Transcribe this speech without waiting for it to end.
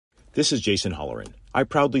This is Jason Holleran. I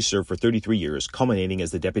proudly served for 33 years, culminating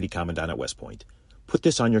as the Deputy Commandant at West Point. Put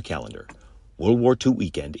this on your calendar. World War II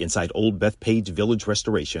weekend inside Old Bethpage Village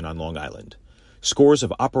Restoration on Long Island. Scores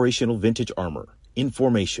of operational vintage armor, in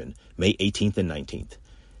formation, May 18th and 19th.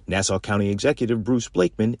 Nassau County Executive Bruce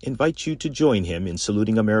Blakeman invites you to join him in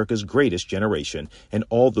saluting America's greatest generation and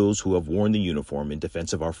all those who have worn the uniform in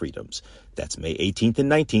defense of our freedoms. That's May 18th and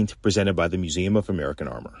 19th, presented by the Museum of American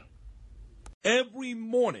Armor. Every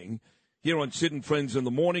morning here on Sid and Friends in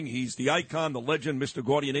the Morning, he's the icon, the legend, Mr.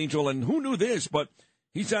 Guardian Angel, and who knew this, but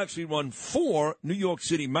he's actually run 4 New York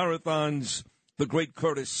City marathons, the great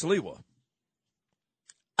Curtis Sliwa.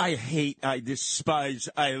 I hate, I despise,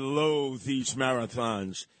 I loathe these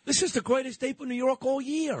marathons. This is the greatest day for New York all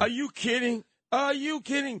year. Are you kidding? Are you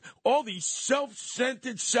kidding? All these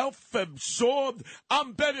self-centered, self-absorbed,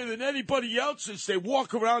 I'm better than anybody else as they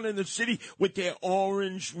walk around in the city with their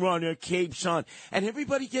orange runner capes on. And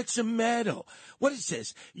everybody gets a medal. What is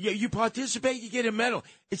this? You participate, you get a medal.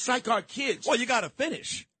 It's like our kids. Well, you got to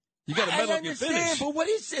finish. You got a medal if you finish. But what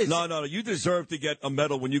is this? No. You deserve to get a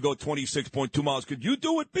medal when you go 26.2 miles. Could you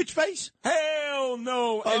do it, bitch face? Hell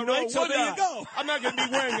no. All right, so there you go. I'm not going to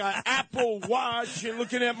be wearing an Apple Watch and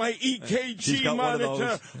looking at my EKG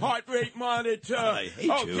monitor, heart rate monitor. I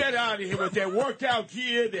hate you. Get out of here with their workout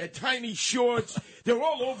gear, their tiny shorts. They're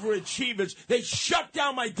all overachievers. They shut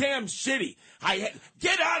down my damn city.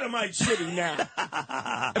 Get out of my city now.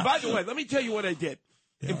 And by the way, let me tell you what I did.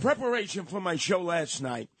 In preparation for my show last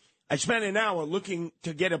night, I spent an hour looking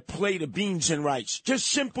to get a plate of beans and rice. Just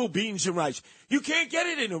simple beans and rice. You can't get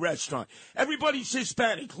it in a restaurant. Everybody's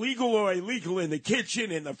Hispanic, legal or illegal, in the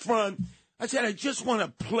kitchen, in the front. I said, I just want a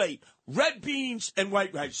plate. Red beans and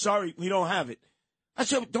white rice. Sorry, we don't have it. I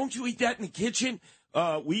said, don't you eat that in the kitchen?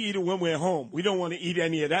 We eat it when we're home. We don't want to eat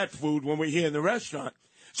any of that food when we're here in the restaurant.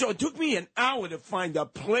 So it took me an hour to find a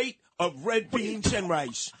plate of red beans and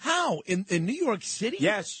rice. How? In New York City?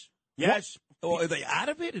 Yes. What? Or are they out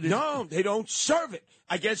of it? No, they don't serve it.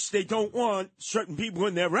 I guess they don't want certain people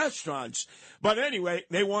in their restaurants. But anyway,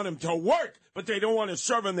 they want them to work, but they don't want to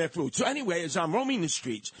serve them their food. So anyway, as I'm roaming the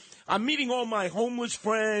streets, I'm meeting all my homeless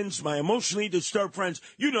friends, my emotionally disturbed friends.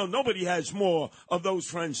 You know, nobody has more of those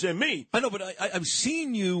friends than me. I know, but I've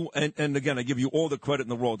seen you, and again, I give you all the credit in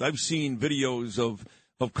the world. I've seen videos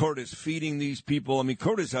of Curtis feeding these people. I mean,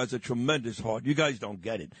 Curtis has a tremendous heart. You guys don't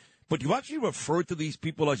get it. But you actually refer to these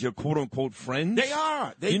people as your quote-unquote friends? They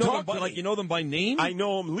are. They you know talk them by, you know them by name? I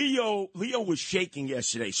know them. Leo was shaking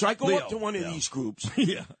yesterday. So I go up to one of these groups.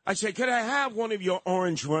 Yeah. I say, could I have one of your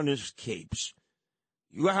orange runner's capes?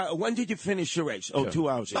 When did you finish the race? Oh, 2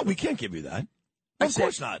 hours ago. No, we can't give you that. Of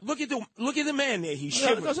course not. Look at the man there. He's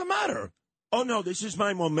shivering. It doesn't matter. Oh, no, this is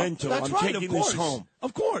my memento. That's I'm right, taking this home.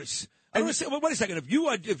 Of course. Wait a second. If you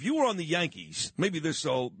were on the Yankees, maybe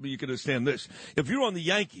you could understand this. If you're on the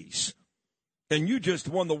Yankees and you just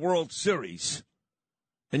won the World Series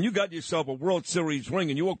and you got yourself a World Series ring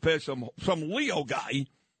and you walk past some Leo guy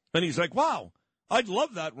and he's like, wow, I'd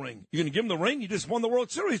love that ring. You're going to give him the ring? You just won the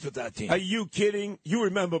World Series with that team. Are you kidding? You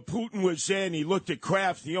remember Putin was there and he looked at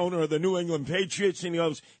Kraft, the owner of the New England Patriots, and he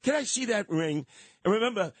goes, can I see that ring? And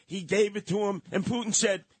remember, he gave it to him and Putin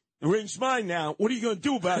said, the ring's mine now. What are you going to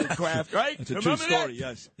do about it, Kraft, right? It's a Remember true story,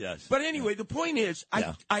 that? yes. But anyway, the point is,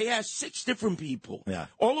 I asked 6 different people, Yeah.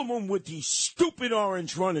 all of them with these stupid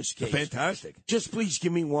orange runner's capes. Fantastic. Just please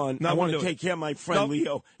give me one. No, I want to wouldn't do take care of my friend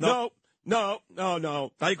Leo. No.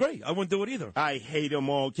 I agree. I wouldn't do it either. I hate them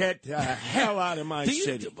all. Get the hell out of my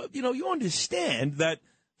city. You understand that.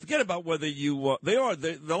 Forget about whether you. They're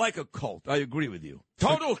like a cult. I agree with you.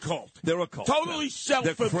 Total cult. They're a cult. Totally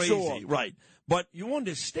self-absorbed. They're crazy, right? But you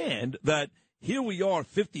understand that here we are,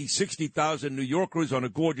 50, 60,000 New Yorkers on a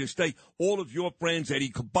gorgeous day. All of your friends, Eddie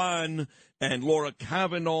Caban and Laura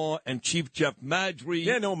Kavanaugh and Chief Jeff Madry.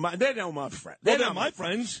 They're no my friends. They're my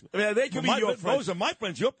friends. Yeah, they can be your friends. Those are my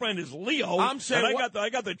friends. Your friend is Leo. I'm saying, and I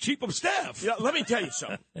got the chief of staff. Yeah, let me tell you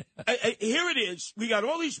something. Here it is. We got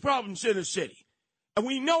all these problems in the city. And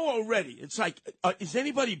we know already, it's like, is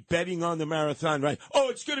anybody betting on the marathon, right? Oh,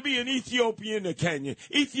 it's going to be an Ethiopian to Kenya,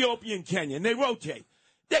 Ethiopian, Kenya, and they rotate.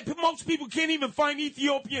 Most people can't even find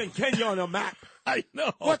Ethiopia and Kenya on a map. I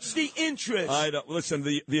know. What's the interest? I know. Listen,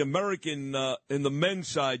 the American, in the men's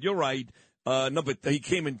side, you're right. He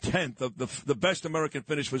came in 10th. The best American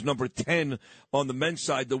finish was number 10 on the men's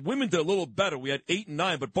side. The women did a little better. We had 8 and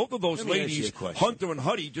 9, but both of those ladies, Hunter and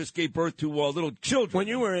Huddy, just gave birth to little children. When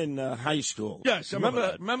you were in high school, yes,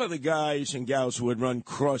 remember the guys and gals who would run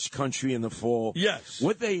cross country in the fall? Yes.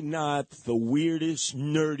 Were they not the weirdest,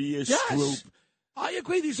 nerdiest group? I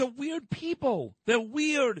agree. These are weird people. They're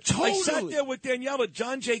weird. Totally. I sat there with Danielle at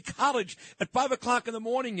John Jay College at 5 o'clock in the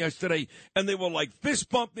morning yesterday, and they were like fist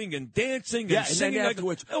bumping and dancing and singing. And then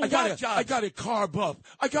afterwards, I got to carb up.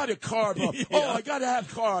 I got to carb up. Oh, I got to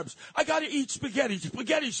have carbs. I got to eat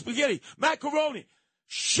spaghetti, macaroni.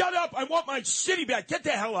 Shut up. I want my city back. Get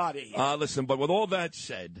the hell out of here. Listen, but with all that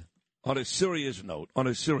said, on a serious note,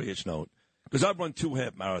 because I've run 2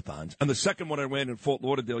 half marathons, and the second one I ran in Fort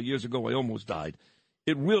Lauderdale years ago, I almost died.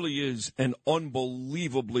 It really is an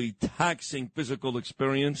unbelievably taxing physical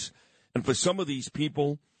experience. And for some of these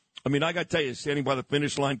people, I mean, I got to tell you, standing by the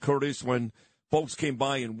finish line, Curtis, when folks came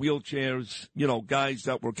by in wheelchairs, you know, guys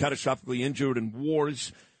that were catastrophically injured in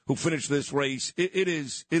wars who finished this race, it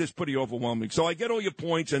is pretty overwhelming. So I get all your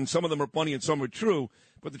points, and some of them are funny and some are true.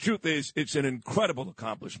 But the truth is, it's an incredible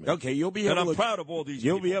accomplishment. Okay, you'll be able and I'm proud of all these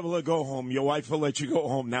You'll people. be able to go home. Your wife will let you go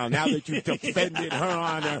home now that you've defended her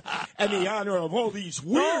honor and the honor of all these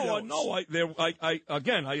weirdos. No,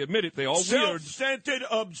 I admit it, they are weird. Self-centered,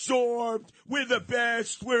 absorbed. We're the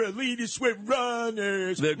best. We're elitists. We're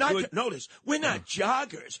runners. Notice, we're not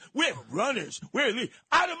joggers. We're runners. We're elite.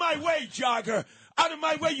 Out of my way, jogger. Out of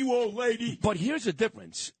my way, you old lady. But here's the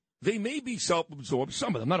difference. They may be self-absorbed,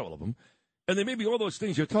 some of them, not all of them. And they may be all those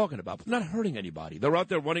things you're talking about, but they're not hurting anybody. They're out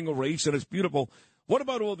there running a race, and it's beautiful. What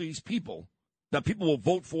about all these people that people will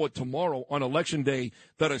vote for tomorrow on Election Day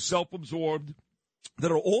that are self-absorbed,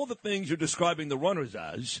 that are all the things you're describing the runners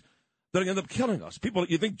as, that end up killing us? People,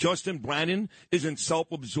 you think Justin Brannan isn't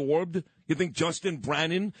self-absorbed? You think Justin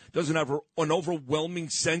Brannan doesn't have an overwhelming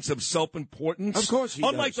sense of self-importance? Of course he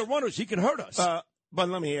Unlike does. the runners, he can hurt us. But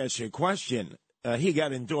let me ask you a question. He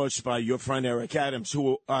got endorsed by your friend Eric Adams,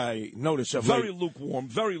 who I noticed very lukewarm.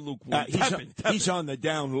 He's on the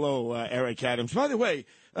down low, Eric Adams. By the way,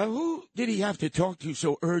 who did he have to talk to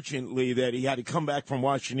so urgently that he had to come back from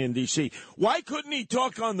Washington, D.C.? Why couldn't he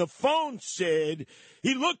talk on the phone, Sid?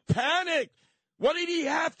 He looked panicked. What did he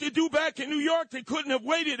have to do back in New York? They couldn't have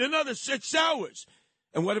waited another 6 hours.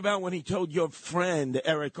 And what about when he told your friend,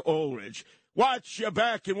 Eric Ulrich, watch your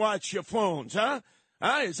back and watch your phones, huh?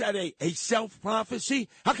 Is that a self-prophecy?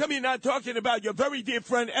 How come you're not talking about your very dear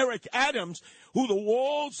friend Eric Adams, who the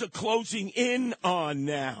walls are closing in on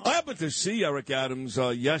now? I happened to see Eric Adams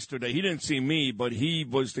yesterday. He didn't see me, but he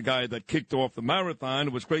was the guy that kicked off the marathon.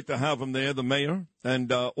 It was great to have him there, the mayor,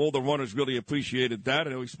 and all the runners really appreciated that. I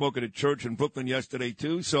know he spoke at a church in Brooklyn yesterday,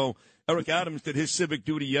 too. So Eric Adams did his civic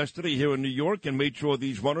duty yesterday here in New York and made sure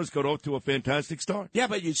these runners got off to a fantastic start. Yeah,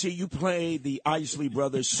 but you see, you played the Isley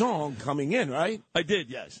Brothers song coming in, right? I did,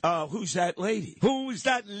 yes. Who's that lady? Who's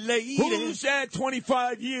that lady? Who's that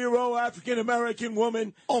 25-year-old African-American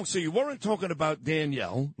woman? Oh, so you weren't talking about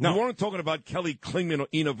Danielle? No. You weren't talking about Kelly Klingman or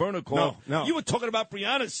Ina Vernicourt? No. You were talking about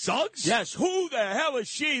Brianna Suggs? Yes. Who the hell is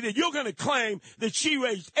she that you're going to claim that she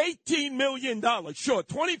raised $18 million? Sure,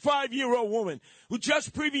 25-year-old woman who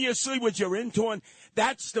just previously was your intern.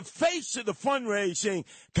 That's the face of the fundraising.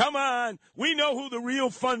 Come on. We know who the real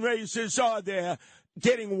fundraisers are there.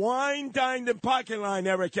 Getting wine, dined, and pocket line,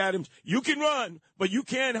 Eric Adams. You can run, but you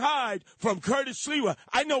can't hide from Curtis Sliwa.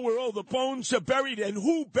 I know where all the bones are buried and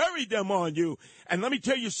who buried them on you. And let me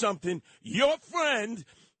tell you something. Your friend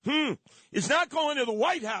is not going to the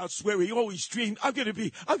White House where he always dreamed, I'm going to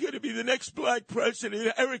be the next black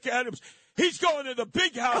president, Eric Adams. He's going to the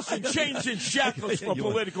big house and changing shackles for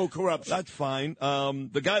political corruption. That's fine.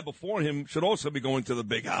 The guy before him should also be going to the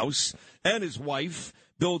big house, and his wife,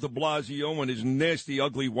 Bill de Blasio, and his nasty,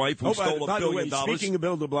 ugly wife who stole $1 billion. By the way, speaking of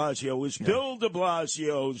Bill de Blasio, was Bill de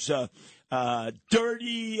Blasio's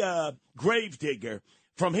dirty gravedigger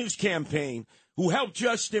from his campaign who helped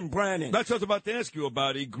Justin Brannan. That's what I was about to ask you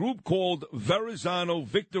about. A group called Verrazano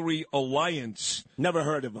Victory Alliance. Never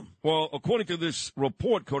heard of them. Well, according to this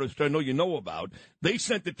report, Curtis, I know you know about, they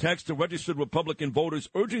sent a text to registered Republican voters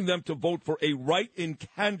urging them to vote for a write-in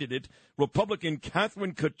candidate, Republican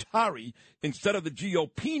Catherine Katari, instead of the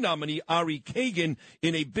GOP nominee, Ari Kagan,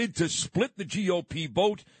 in a bid to split the GOP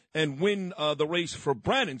vote and win the race for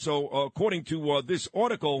Brannan. So, according to this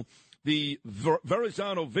article, the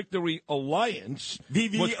Verrazano Victory Alliance.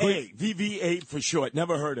 VVA for short.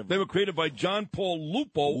 Never heard of them. They were created by John Paul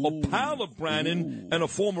Lupo, a pal of Brannan and a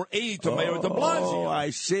former aide to Mayor de Blasio. Oh, I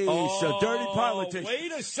see. So dirty politics.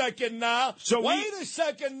 Wait a second now. So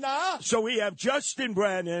we have Justin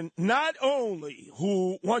Brannan, not only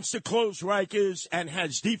who wants to close Rikers and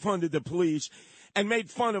has defunded the police, and made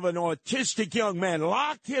fun of an autistic young man,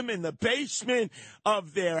 locked him in the basement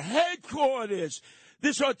of their headquarters.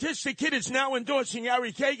 This autistic kid is now endorsing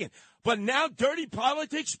Ari Kagan. But now dirty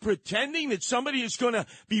politics, pretending that somebody is going to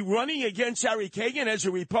be running against Harry Kagan as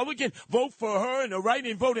a Republican, vote for her and a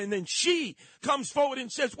write-in vote, and then she comes forward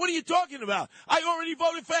and says, what are you talking about? I already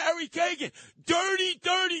voted for Harry Kagan. Dirty,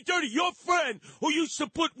 dirty, dirty. Your friend who used to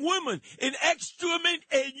put women in excrement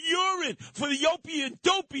and urine for the Opie and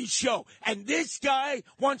Dopey show. And this guy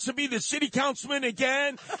wants to be the city councilman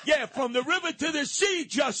again? Yeah, from the river to the sea,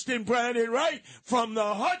 Justin Brannan, right? From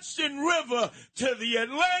the Hudson River to the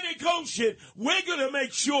Atlantic Ocean, we're going to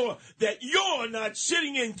make sure that you're not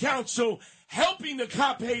sitting in council helping the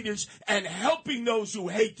cop haters and helping those who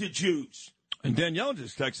hate the Jews. And Danielle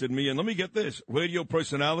just texted me, and let me get this. Radio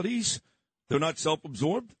personalities, they're not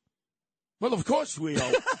self-absorbed? Well, of course we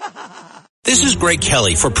are. This is Greg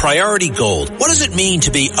Kelly for Priority Gold. What does it mean to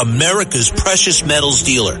be America's precious metals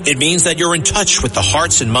dealer? It means that you're in touch with the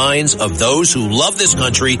hearts and minds of those who love this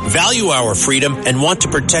country, value our freedom, and want to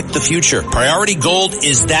protect the future. Priority Gold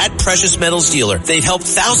is that precious metals dealer. They've helped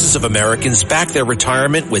thousands of Americans back their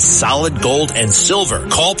retirement with solid gold and silver.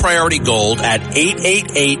 Call Priority Gold at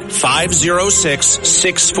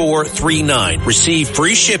 888-506-6439. Receive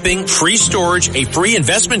free shipping, free storage, a free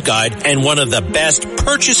investment guide, and one of the best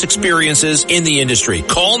purchase experiences in the industry.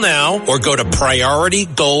 Call now or go to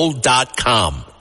PriorityGold.com.